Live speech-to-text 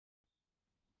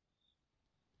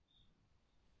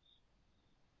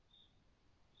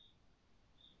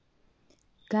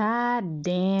God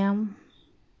damn.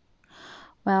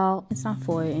 Well, it's not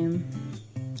 4 a.m.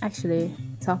 Actually,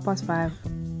 it's 5:30.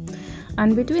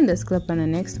 And between this clip and the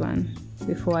next one,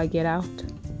 before I get out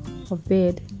of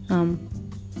bed, I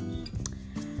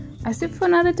sleep for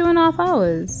another 2.5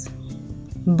 hours.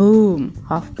 Boom,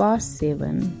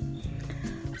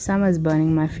 7:30. Summer's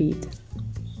burning my feet,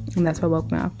 and that's what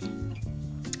woke me up.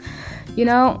 You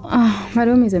know, my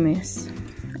room is a mess,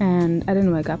 and I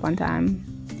didn't wake up on time.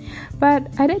 But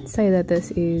I did say that this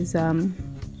is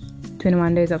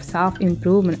 21 days of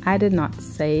self-improvement. I did not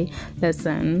say,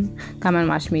 listen, come and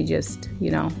watch me just,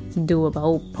 do a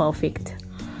whole perfect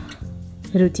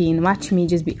routine. Watch me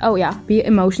just be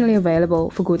emotionally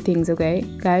available for good things, okay?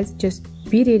 Guys, just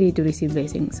be ready to receive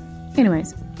blessings.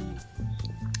 Anyways,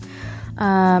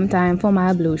 time for my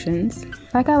ablutions.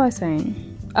 Like I was saying,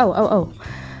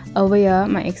 over here,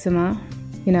 my eczema,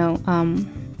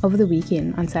 over the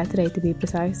weekend, on Saturday to be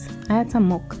precise, I had some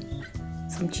milk,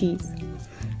 some cheese,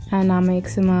 and now my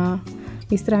eczema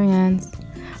is throwing hands.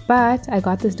 But I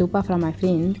got this dupa from my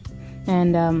friend,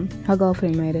 and her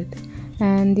girlfriend made it,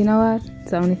 and you know what, it's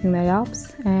the only thing that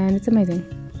helps, and it's amazing.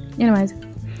 Anyways,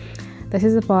 this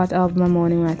is the part of my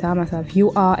morning when I tell myself,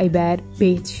 you are a bad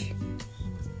bitch,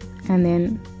 and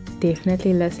then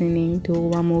definitely listening to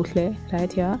Wamukle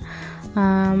right here.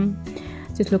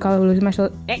 Just look how I lose my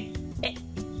shoulder.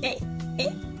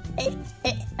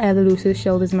 I have the loosest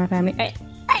shoulders in my family.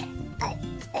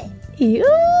 You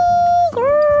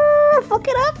girl, fuck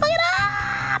it up.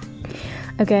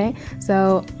 Okay,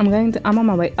 so I'm on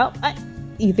my way.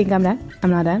 You think I'm done? I'm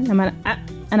not done.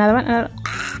 Another one.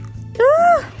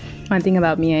 One thing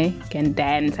about me, I can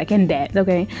dance.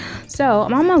 Okay, so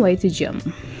I'm on my way to gym,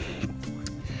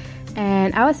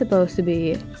 and I was supposed to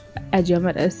be at gym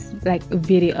at us like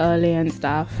very early and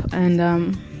stuff,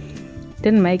 and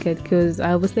didn't make it because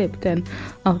I overslept. And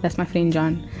that's my friend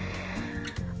John.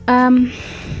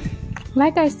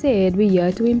 Like I said, we're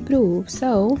here to improve,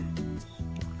 so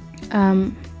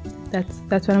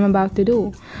that's what I'm about to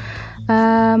do.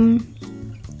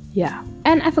 Yeah,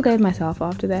 and I forgave myself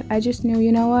after that. I just knew,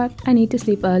 you know what, I need to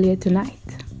sleep earlier tonight.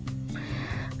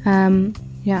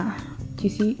 Yeah, do you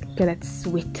see? Okay, that's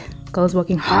sweet. Girls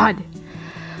working hard.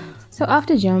 So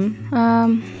after gym,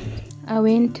 I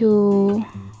went to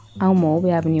our mall. We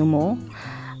have a new mall.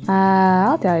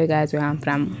 I'll tell you guys where I'm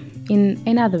from in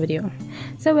another video.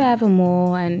 So we have a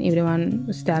mall, and everyone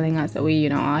was telling us that we,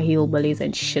 are hillbillies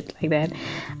and shit like that.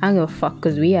 I don't give a fuck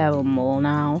because we have a mall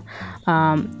now.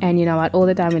 And you know what? All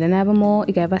the time we didn't have a mall,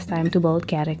 it gave us time to build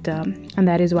character. And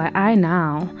that is why I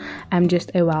now am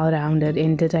just a well-rounded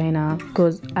entertainer,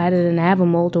 because I didn't have a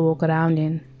mall to walk around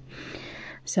in.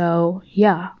 So,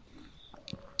 yeah.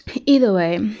 Either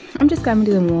way, I'm just coming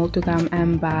to the mall to come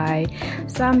and buy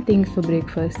some things for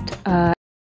breakfast.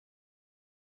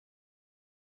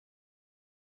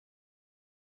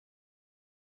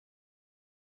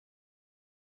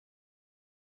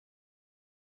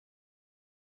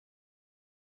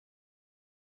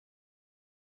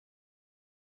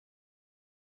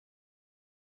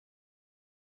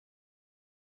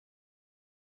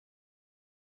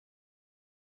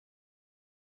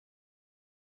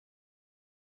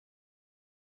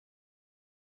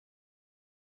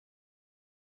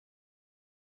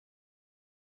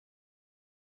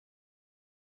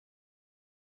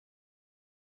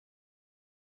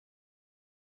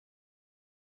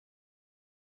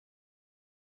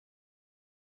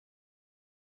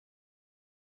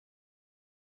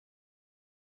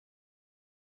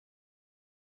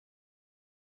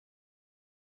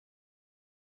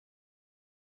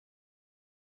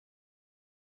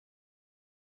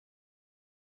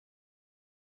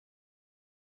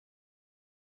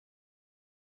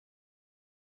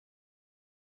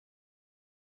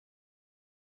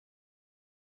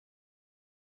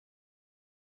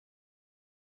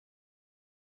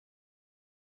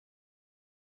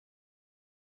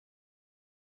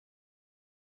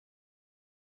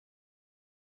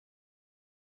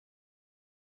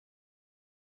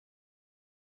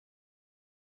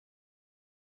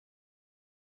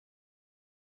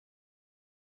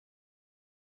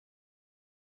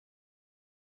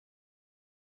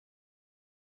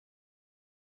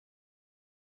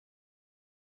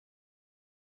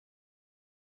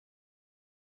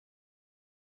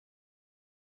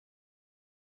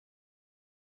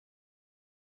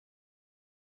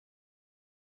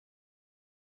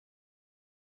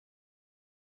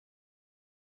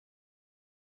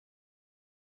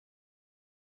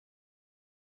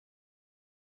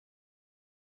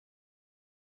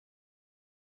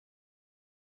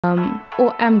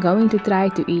 or I'm going to try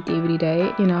to eat every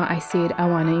day. I said I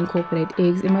want to incorporate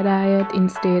eggs in my diet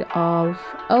instead of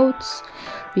oats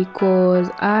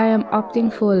because I am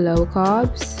opting for low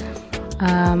carbs.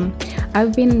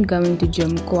 I've been going to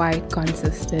gym quite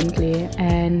consistently,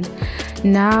 and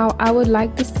now I would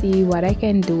like to see what I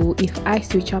can do if I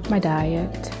switch up my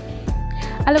diet.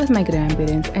 I live with my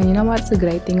grandparents, and you know what's the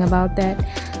great thing about that?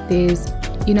 There's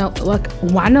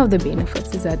one of the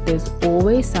benefits is that there's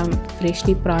always some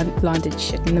freshly planted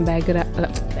shit in the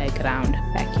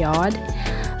backyard.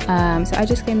 So I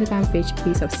just came to come fetch a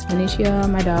piece of spinach here.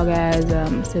 My dog has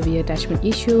severe attachment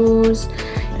issues,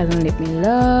 doesn't let me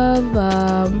love.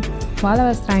 While I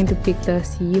was trying to pick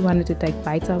this, he wanted to take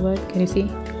bites of it. Can you see?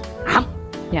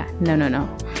 Yeah, no,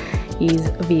 he's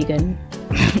vegan.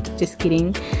 Just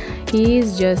kidding.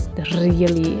 He's just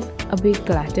really a big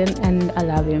glutton, and I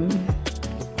love him.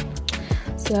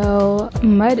 So,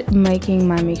 making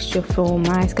my mixture for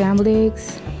my scrambled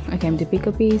eggs, I came to pick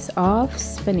a piece of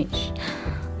spinach.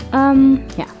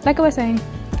 Yeah, like I was saying,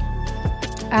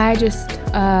 I just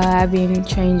have been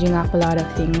changing up a lot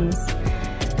of things,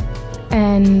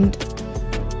 and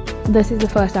this is the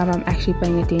first time I'm actually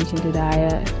paying attention to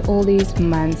diet. All these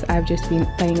months I've just been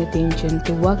paying attention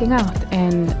to working out,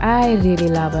 and I really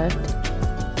love it.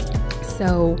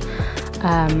 So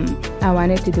I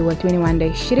wanted to do a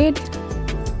 21-day shred.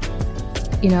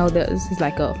 This is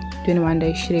like a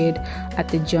 21-day shred at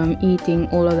the gym, eating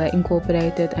all of that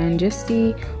incorporated, and just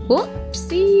see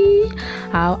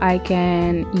how I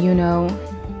can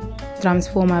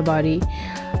transform my body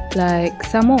like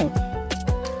some more.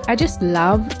 I just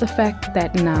love the fact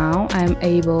that now I'm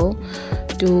able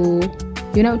to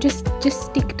just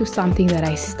stick to something that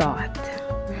I start.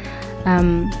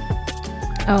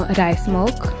 Rice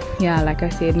milk, yeah, like I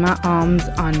said, my arms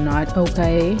are not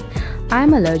okay.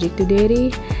 I'm allergic to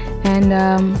dairy, and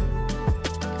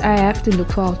I have to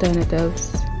look for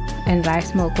alternatives, and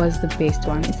rice milk was the best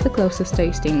one. It's the closest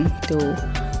tasting to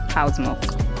cow's milk,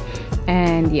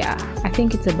 and yeah, I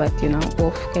think it's a bit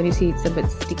off. Can you see it's a bit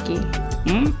sticky?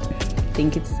 I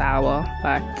think it's sour,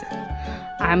 but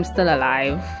I'm still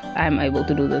alive. I'm able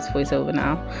to do this voiceover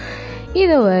now.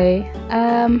 Either way,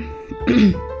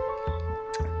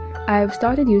 I've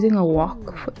started using a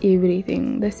wok for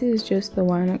everything. This is just the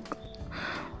one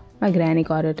my granny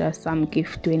got it as some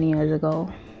gift 20 years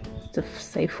ago. It's a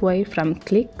Safeway from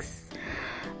Clicks.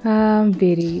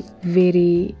 Very,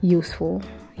 very useful.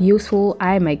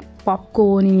 I make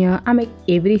popcorn in here. I make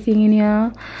everything in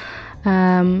here.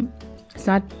 It's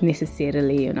not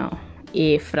necessarily,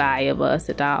 air fryer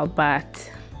versatile, but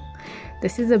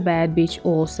this is a bad bitch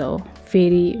also.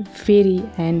 Very, very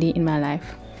handy in my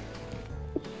life.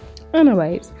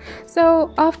 Anyways,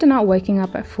 so after not waking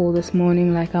up at 4 this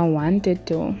morning like I wanted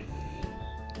to,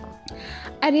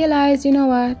 I realized, you know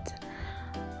what?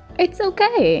 It's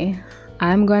okay.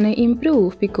 I'm gonna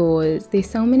improve because there's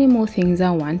so many more things I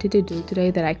wanted to do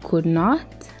today that I could not.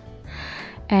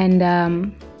 And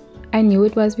I knew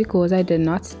it was because I did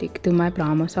not stick to my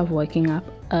promise of waking up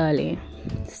early.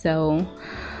 So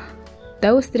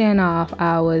those 3.5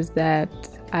 hours that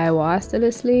I was still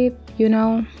asleep,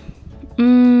 yeah,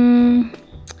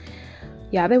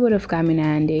 they would have come in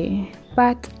handy,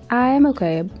 but I am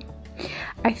okay.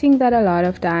 I think that a lot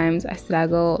of times I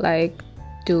struggle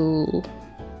to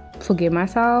forgive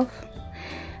myself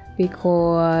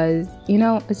because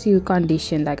it's you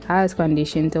conditioned. I was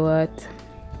conditioned to it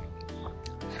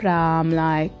from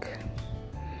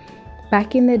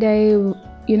back in the day,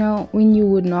 when you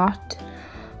would not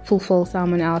fulfill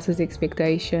someone else's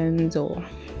expectations, or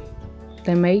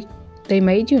they made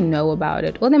you know about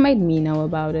it, or they made me know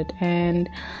about it, and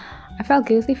I felt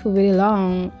guilty for very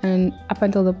long, and up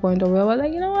until the point where I was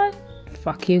like, you know what,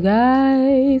 fuck you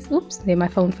guys. Oops, then my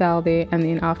phone fell there, and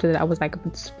then after that I was a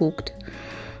bit spooked,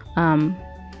 and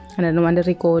I didn't want to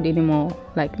record anymore,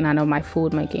 none of my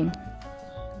food making.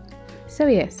 So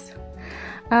yes,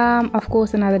 of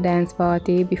course, another dance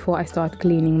party before I start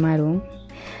cleaning my room.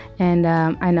 And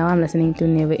I know I'm listening to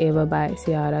Never Ever by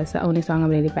Ciara. It's the only song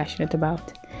I'm really passionate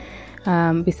about,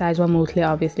 besides one mostly,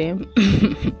 obviously.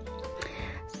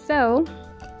 So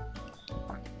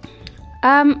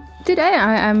today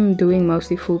I'm doing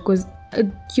mostly food because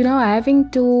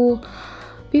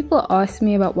people ask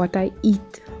me about what I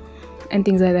eat and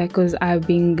things like that, because I've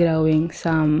been growing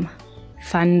some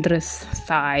thunderous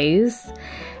thighs,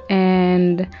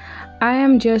 and I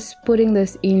am just putting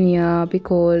this in here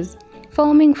because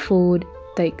filming food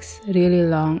takes really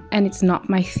long, and it's not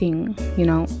my thing.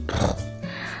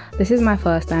 This is my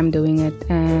first time doing it,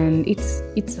 and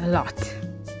it's a lot.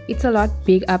 it's a lot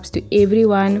big ups to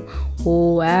everyone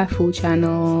who have food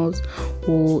channels,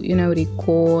 who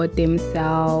record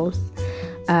themselves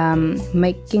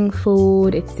making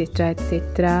food, etc,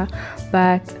 etc.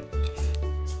 But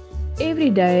every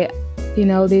day,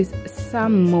 there's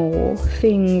some more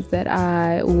things that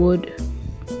I would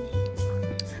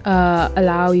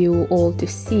allow you all to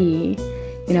see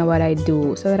what I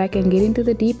do, so that I can get into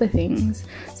the deeper things.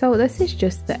 So this is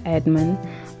just the admin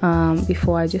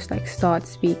before I just start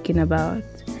speaking about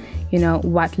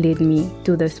what led me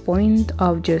to this point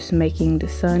of just making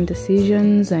discerned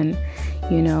decisions and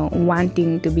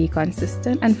wanting to be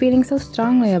consistent and feeling so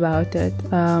strongly about it.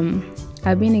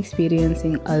 I've been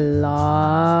experiencing a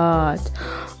lot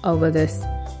over these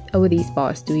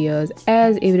past 2 years,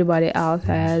 as everybody else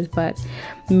has, but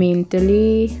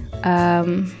mentally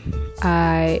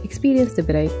I experienced a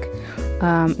break.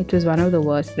 It was one of the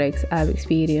worst breaks I've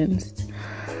experienced,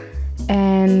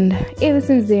 and ever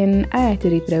since then I had to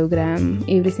reprogram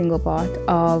every single part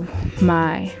of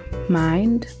my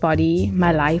mind, body,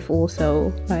 my life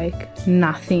also.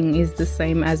 Nothing is the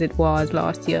same as it was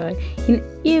last year in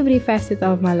every facet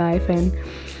of my life, and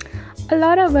a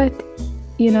lot of it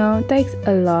takes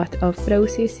a lot of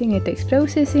processing. It takes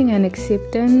processing and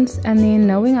acceptance, and then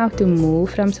knowing how to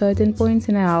move from certain points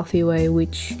in a healthy way,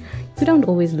 which you don't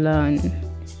always learn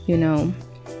in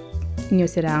your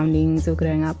surroundings or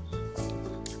growing up.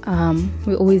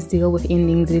 We always deal with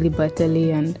endings really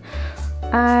bitterly, and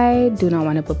I do not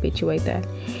want to perpetuate that.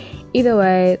 Either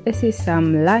way, this is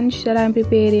some lunch that I'm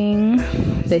preparing.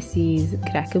 This is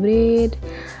cracker bread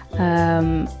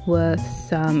with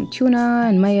some tuna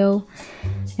and mayo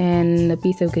and a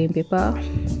piece of green pepper.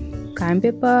 Cayenne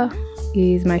pepper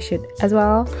is my shit as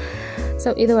well.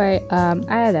 So either way, I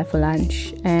had that for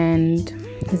lunch and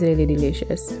it's really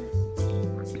delicious.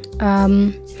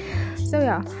 So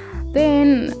yeah,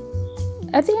 then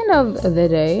at the end of the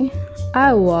day,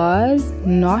 I was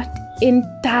not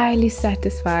entirely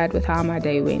satisfied with how my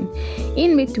day went.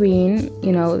 In between,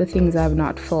 the things I've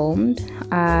not filmed,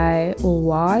 I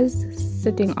was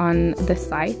sitting on the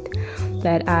site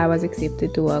that I was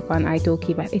accepted to work on,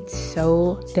 italki, but it's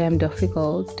so damn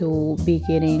difficult to be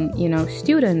getting,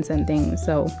 students and things.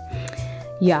 So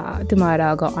yeah, tomorrow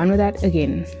I'll go on with that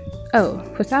again. Oh,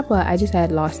 for supper, I just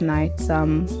had last night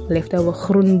some leftover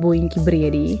groen boontjie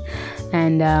breadie,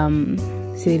 and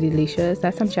it's really delicious.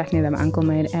 That's some chutney that my uncle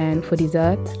made. And for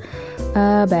dessert,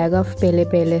 a bag of pele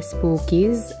pele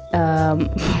spookies.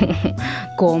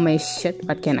 Gourmet shit,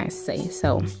 what can I say?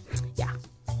 So yeah,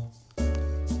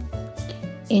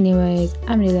 anyways,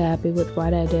 I'm really happy with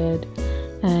what I did,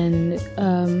 and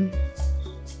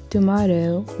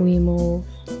tomorrow we move,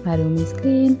 my room is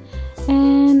clean,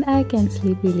 and I can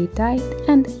sleep really tight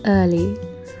and early.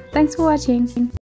 Thanks for watching.